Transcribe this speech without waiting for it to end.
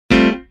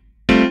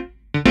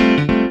What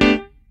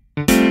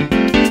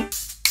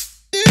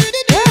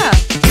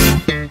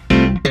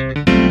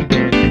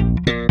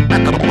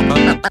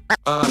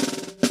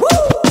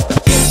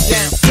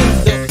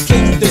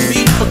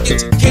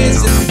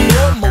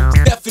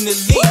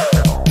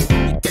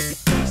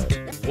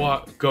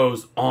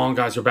goes on,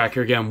 guys? We're back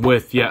here again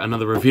with yet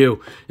another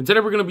review, and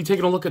today we're going to be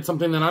taking a look at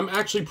something that I'm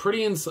actually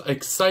pretty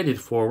excited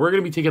for. We're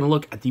going to be taking a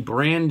look at the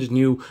brand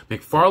new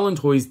McFarlane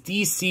Toys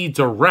DC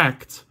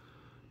Direct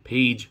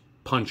Page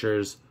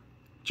Punchers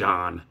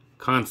John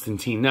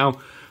Constantine. Now,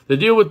 the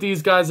deal with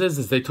these guys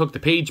is they took the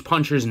Page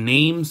Punchers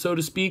name, so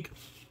to speak,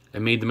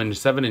 and made them into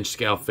 7-inch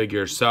scale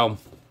figures. So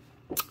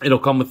it'll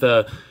come with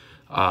a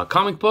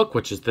comic book,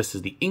 which is, this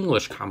is the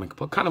English comic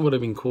book. Kind of would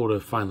have been cool to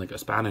find like a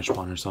Spanish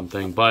one or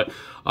something, but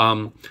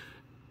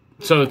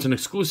so it's an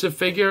exclusive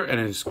figure and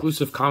an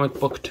exclusive comic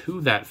book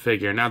to that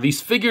figure. Now, these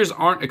figures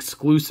aren't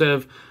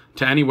exclusive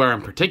to anywhere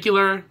in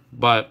particular,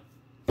 but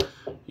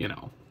you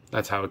know,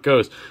 that's how it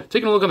goes.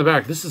 Taking a look on the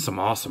back, this is some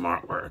awesome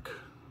artwork.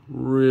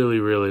 Really,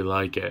 really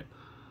like it.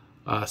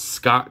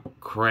 Scott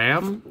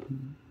Kirkham?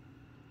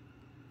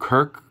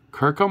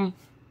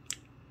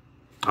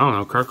 I don't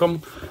know,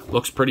 Kirkham.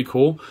 Looks pretty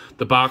cool.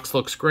 The box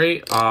looks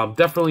great.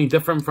 Definitely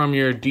different from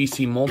your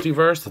DC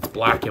Multiverse. It's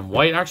black and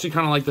white. I actually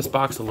kind of like this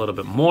box a little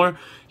bit more.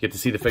 You get to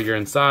see the figure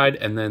inside,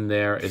 and then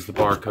there is the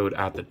barcode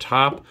at the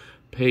top.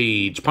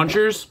 Page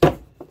Punchers.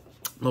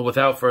 Well,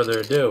 without further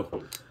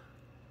ado,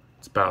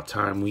 it's about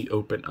time we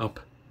open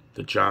up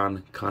the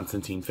John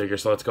Constantine figure.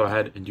 So let's go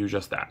ahead and do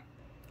just that.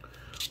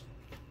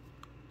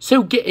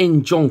 So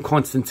getting John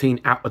Constantine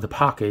out of the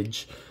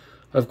package,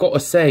 I've got to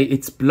say,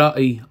 it's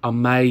bloody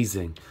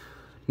amazing.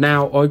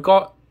 Now, I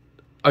got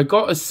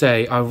to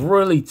say, I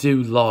really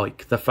do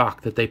like the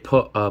fact that they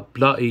put a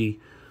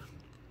bloody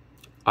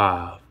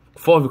 5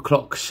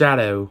 o'clock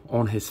shadow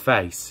on his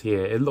face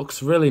here. It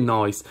looks really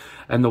nice,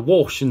 and the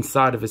wash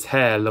inside of his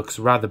hair looks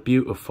rather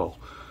beautiful.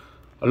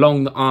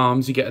 Along the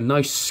arms, you get a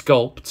nice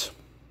sculpt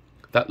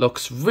that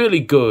looks really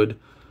good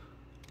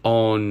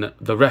on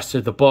the rest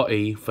of the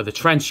body for the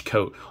trench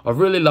coat. I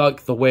really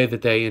like the way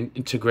that they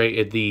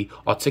integrated the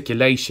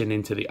articulation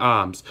into the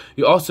arms.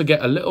 You also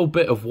get a little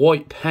bit of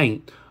white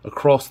paint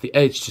across the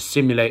edge to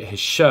simulate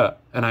his shirt,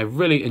 and I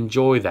really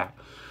enjoy that.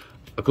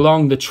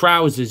 Along the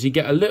trousers, you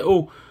get a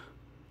little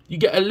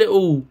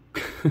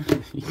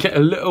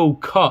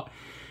cut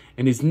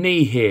in his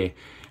knee here.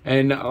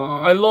 And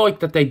I like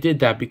that they did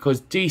that,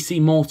 because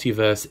DC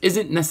Multiverse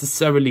isn't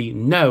necessarily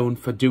known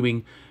for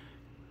doing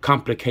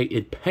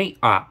complicated paint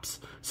apps,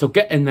 so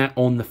getting that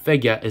on the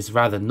figure is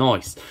rather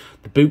nice.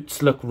 The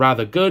boots look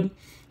rather good,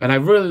 and I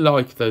really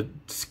like the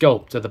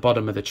sculpt at the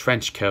bottom of the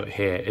trench coat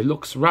here. It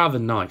looks rather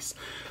nice.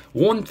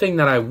 One thing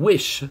that I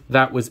wish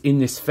that was in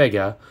this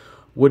figure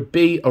would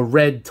be a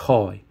red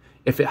tie.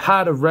 If it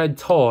had a red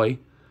tie,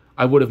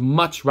 I would have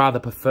much rather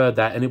preferred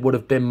that, and it would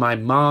have been my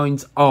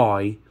mind's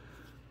eye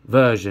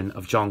version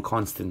of John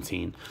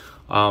Constantine.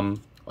 I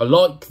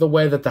like the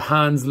way that the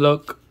hands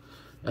look,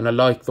 and I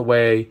like the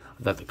way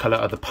that the colour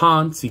of the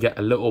pants, you get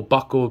a little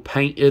buckle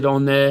painted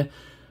on there.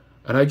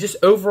 And I just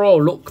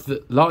overall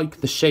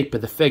like the shape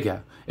of the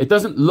figure. It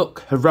doesn't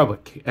look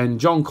heroic, and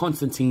John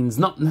Constantine's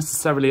not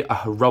necessarily a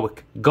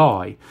heroic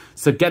guy.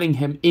 So getting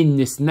him in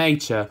this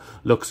nature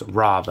looks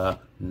rather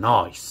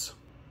nice.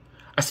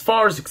 As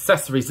far as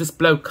accessories, this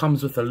bloke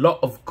comes with a lot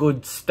of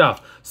good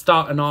stuff.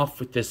 Starting off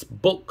with this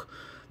book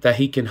that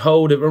he can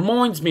hold. It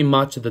reminds me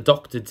much of the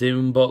Doctor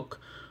Doom book,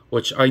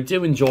 which I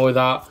do enjoy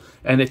that.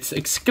 And it's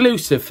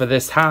exclusive for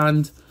this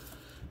hand.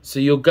 So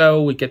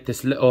we get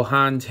this little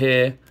hand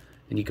here,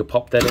 and you can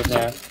pop that in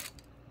there.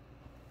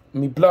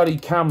 My bloody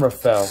camera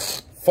fell.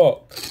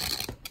 Fuck.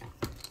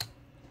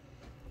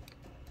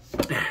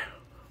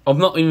 I'm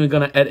not even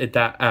going to edit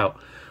that out.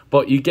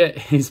 But you get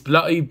his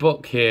bloody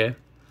book here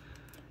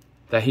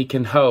that he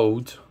can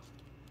hold.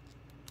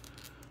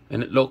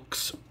 And it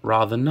looks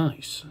rather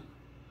nice.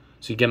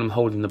 So you get him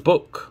holding the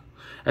book.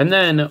 And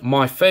then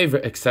my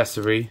favourite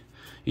accessory,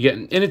 you get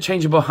an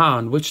interchangeable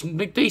hand, which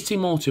DC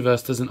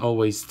Multiverse doesn't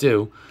always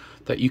do,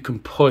 that you can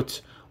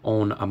put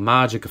on a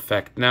magic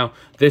effect. Now,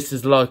 this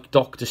is like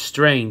Doctor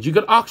Strange. You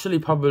could actually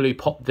probably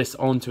pop this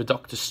onto a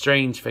Doctor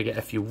Strange figure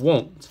if you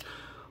want,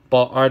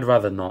 but I'd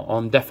rather not.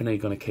 I'm definitely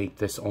going to keep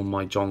this on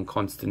my John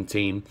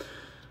Constantine,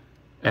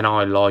 and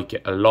I like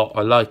it a lot.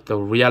 I like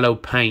the yellow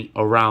paint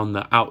around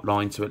the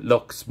outline so it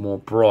looks more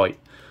bright,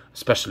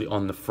 especially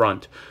on the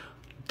front.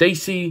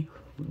 DC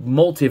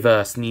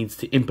Multiverse needs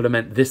to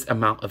implement this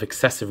amount of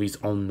accessories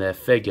on their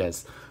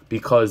figures,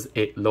 because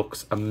it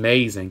looks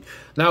amazing.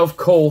 Now, of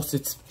course,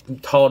 it's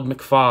Todd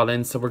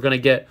McFarlane, so we're going to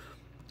get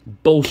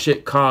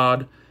bullshit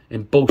card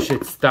and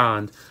bullshit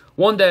stand.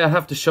 One day I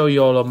have to show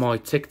you all on my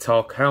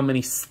TikTok how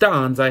many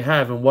stands I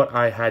have and what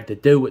I had to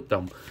do with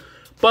them.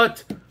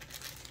 But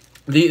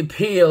the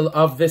appeal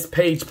of this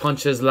Page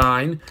Punchers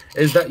line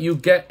is that you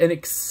get an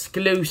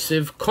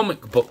exclusive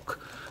comic book.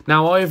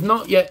 Now, I have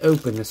not yet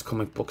opened this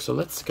comic book, so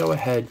let's go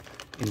ahead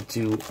and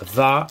do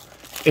that.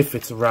 If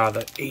it's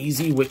rather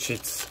easy, which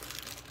it's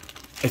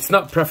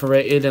not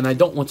perforated, and I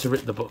don't want to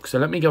rip the book. So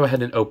let me go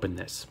ahead and open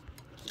this.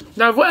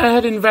 Now, I went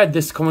ahead and read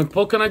this comic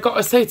book, and I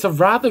gotta say, it's a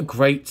rather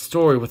great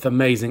story with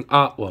amazing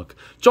artwork.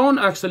 John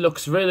actually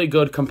looks really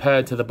good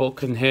compared to the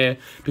book in here,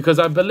 because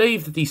I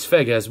believe that these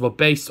figures were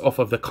based off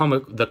of the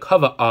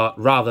cover art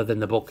rather than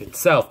the book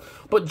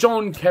itself. But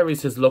John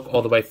carries his look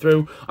all the way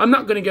through. I'm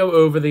not going to go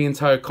over the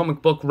entire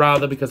comic book,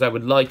 rather because I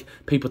would like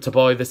people to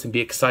buy this and be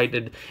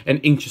excited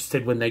and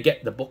interested when they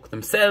get the book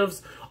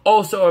themselves.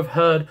 Also, I've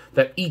heard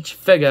that each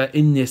figure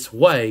in this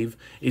wave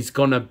is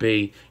gonna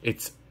be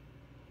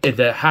it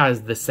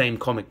has the same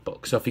comic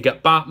book. So if you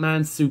get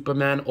Batman,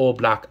 Superman, or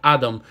Black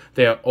Adam,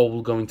 they are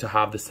all going to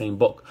have the same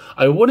book.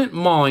 I wouldn't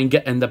mind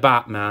getting the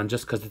Batman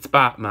just because it's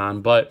Batman,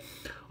 but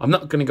I'm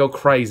not going to go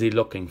crazy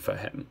looking for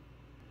him.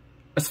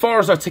 As far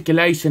as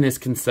articulation is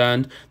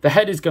concerned, the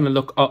head is going to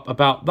look up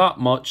about that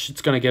much.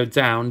 It's going to go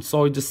down,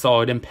 side to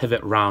side, and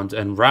pivot round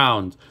and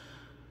round.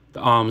 The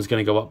arm is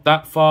going to go up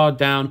that far,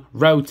 down,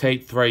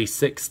 rotate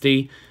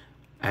 360,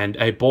 and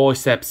a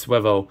bicep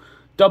swivel.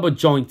 Double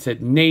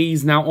jointed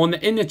knees. Now on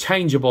the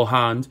interchangeable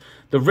hand,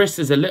 the wrist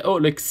is a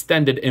little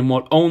extended and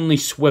will only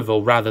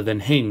swivel rather than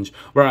hinge,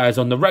 whereas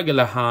on the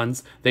regular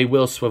hands they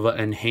will swivel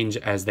and hinge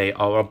as they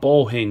are a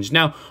ball hinge.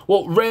 Now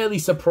what really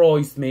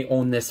surprised me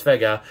on this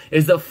figure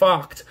is the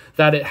fact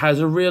that it has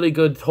a really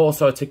good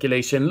torso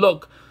articulation.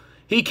 Look,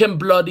 he can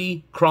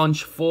bloody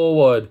crunch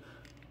forward.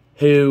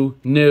 Who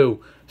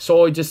knew?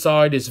 Side to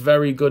side is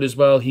very good as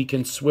well. He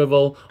can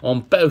swivel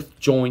on both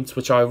joints,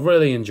 which I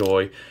really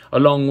enjoy,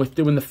 along with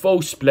doing the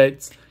full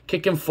splits,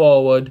 kicking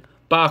forward,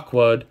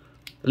 backward,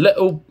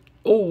 little,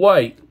 oh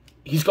wait,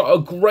 he's got a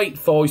great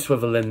thigh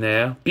swivel in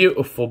there.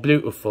 Beautiful,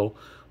 beautiful,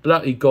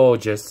 bloody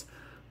gorgeous.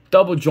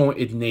 Double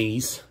jointed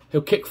knees.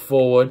 He'll kick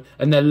forward,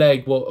 and the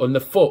leg will, and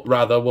the foot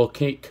rather, will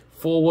kick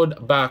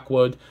forward,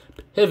 backward,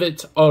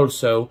 pivot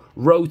also,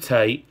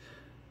 rotate,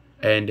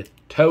 and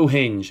toe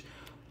hinge.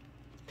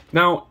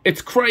 Now,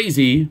 it's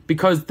crazy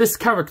because this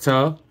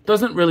character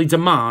doesn't really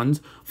demand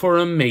for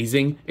an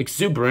amazing,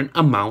 exuberant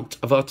amount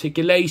of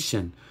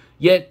articulation.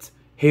 Yet,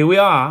 here we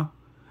are,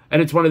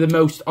 and it's one of the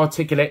most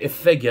articulated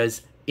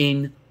figures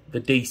in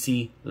the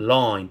DC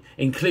line,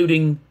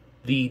 including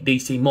the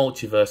DC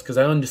Multiverse, because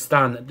I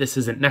understand that this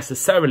isn't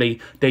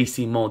necessarily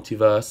DC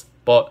Multiverse,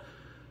 but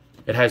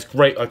it has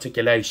great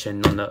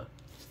articulation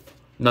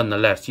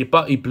nonetheless. You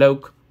butty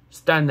bloke,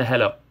 stand the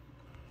hell up.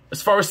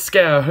 As far as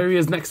scale, here he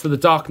is next to the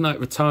Dark Knight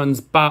Returns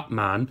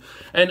Batman.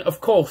 And of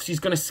course, he's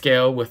going to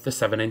scale with the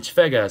 7-inch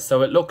figure.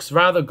 So it looks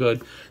rather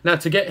good. Now,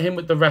 to get him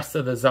with the rest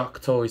of the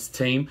Zack Toys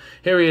team,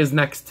 here he is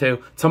next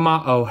to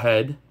Tomato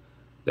Head.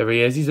 There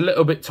he is. He's a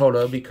little bit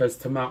taller because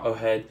Tomato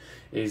Head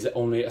is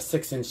only a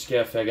 6-inch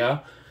scale figure.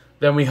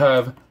 Then we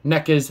have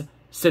NECA's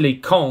Silly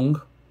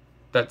Kong.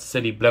 That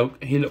silly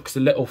bloke. He looks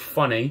a little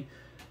funny.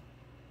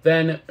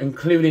 Then,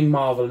 including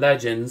Marvel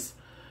Legends,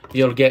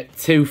 you'll get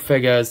two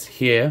figures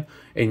here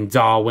in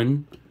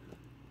Darwin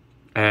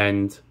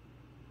and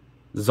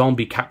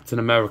Zombie Captain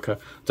America.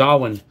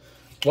 Darwin,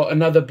 what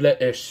another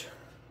British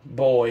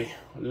boy.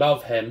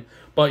 Love him.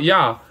 But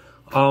yeah,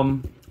 I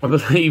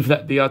believe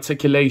that the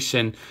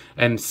articulation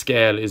and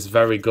scale is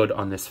very good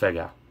on this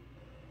figure.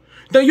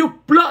 Now you're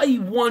bloody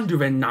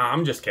wondering, nah,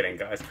 I'm just kidding,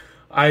 guys.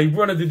 I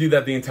wanted to do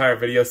that the entire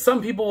video.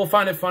 Some people will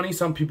find it funny,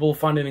 some people will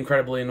find it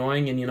incredibly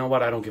annoying, and you know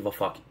what? I don't give a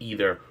fuck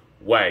either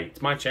way.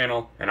 It's my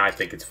channel, and I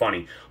think it's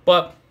funny.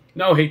 But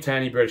no hate to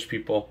any British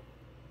people.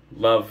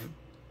 Love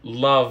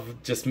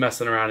just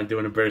messing around and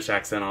doing a British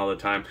accent all the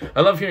time. I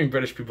love hearing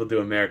British people do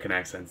American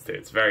accents too.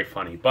 It's very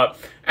funny. But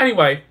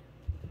anyway,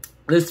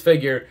 this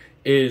figure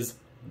is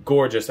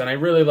gorgeous, and I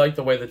really like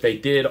the way that they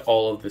did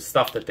all of the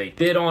stuff that they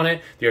did on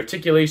it. The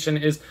articulation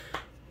is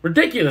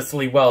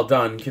ridiculously well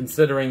done,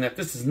 considering that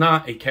this is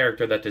not a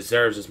character that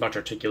deserves as much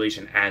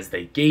articulation as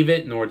they gave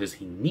it, nor does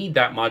he need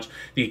that much.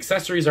 The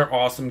accessories are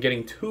awesome,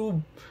 getting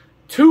two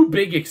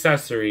big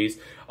accessories,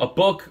 a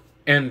book,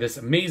 and this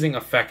amazing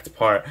effect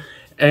part,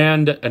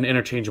 and an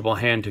interchangeable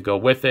hand to go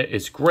with it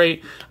is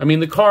great. I mean,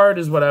 the card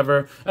is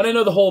whatever, and I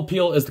know the whole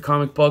appeal is the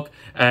comic book,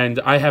 and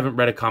I haven't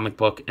read a comic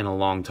book in a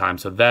long time,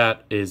 so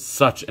that is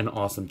such an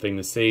awesome thing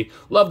to see.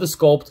 Love the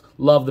sculpt,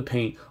 love the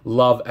paint,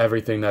 love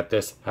everything that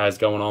this has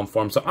going on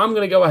for him. So I'm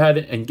going to go ahead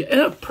and get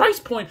a price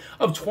point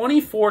of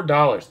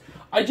 $24.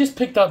 I just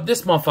picked up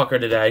this motherfucker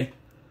today,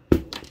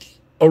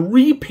 a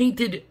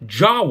repainted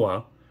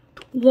Jawa,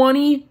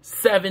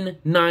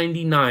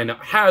 $27.99.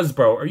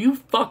 Hasbro, are you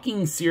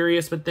fucking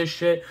serious with this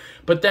shit?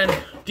 But then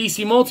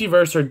DC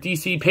Multiverse or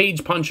DC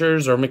Page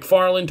Punchers or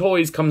McFarlane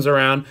Toys comes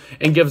around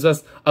and gives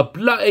us a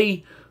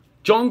bloody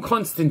John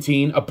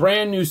Constantine, a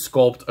brand new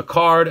sculpt, a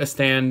card, a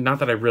stand, not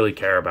that I really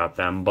care about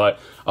them, but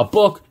a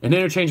book, an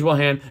interchangeable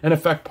hand, an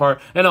effect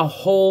part, and a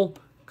whole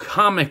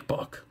comic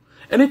book.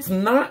 And it's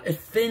not a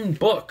thin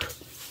book.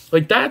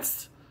 Like,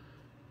 that's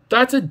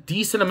a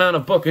decent amount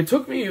of book. It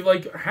took me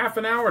like half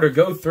an hour to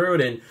go through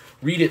it and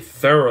read it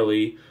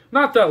thoroughly.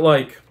 Not that,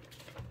 like,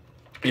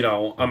 you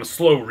know, I'm a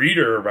slow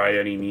reader by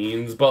any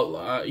means,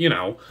 but, you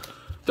know,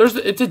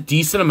 it's a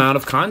decent amount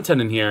of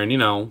content in here. And, you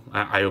know,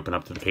 I open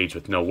up to the page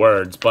with no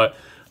words, but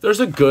there's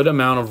a good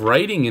amount of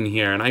writing in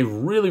here, and I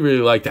really,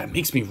 really like that. It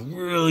makes me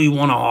really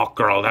want a Hawk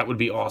Girl. That would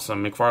be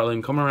awesome.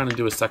 McFarlane, come around and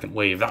do a second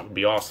wave. That would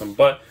be awesome.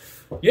 But,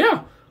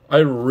 yeah, I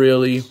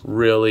really,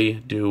 really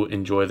do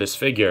enjoy this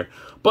figure.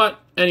 But,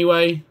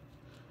 anyway,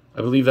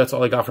 I believe that's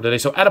all I got for today.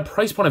 So, at a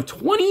price point of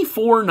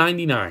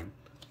 $24.99,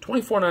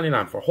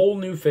 $24.99 for a whole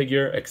new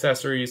figure,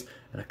 accessories,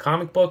 and a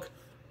comic book,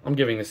 I'm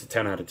giving this a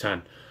 10 out of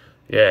 10.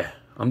 Yeah.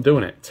 I'm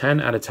doing it. 10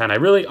 out of 10. I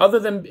really, other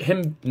than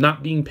him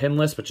not being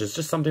pinless, which is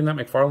just something that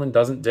McFarlane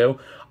doesn't do,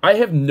 I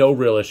have no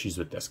real issues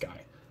with this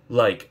guy.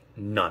 Like,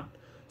 none.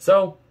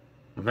 So,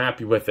 I'm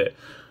happy with it.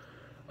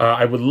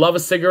 I would love a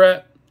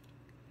cigarette,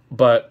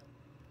 but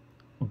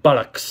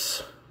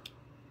buttocks.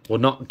 We're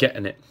not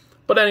getting it.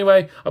 But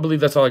anyway, I believe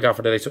that's all I got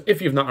for today. So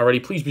if you've not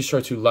already, please be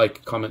sure to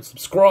like, comment,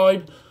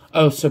 subscribe.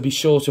 Also, be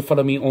sure to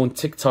follow me on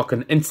TikTok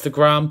and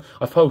Instagram.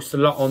 I post a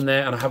lot on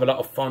there, and I have a lot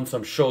of fun, so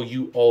I'm sure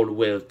you all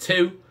will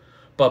too.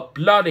 But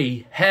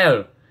bloody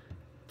hell,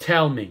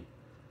 tell me,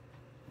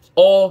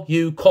 all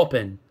you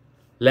coppin,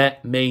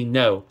 let me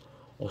know.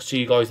 I'll see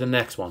you guys in the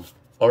next one.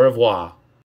 Au revoir.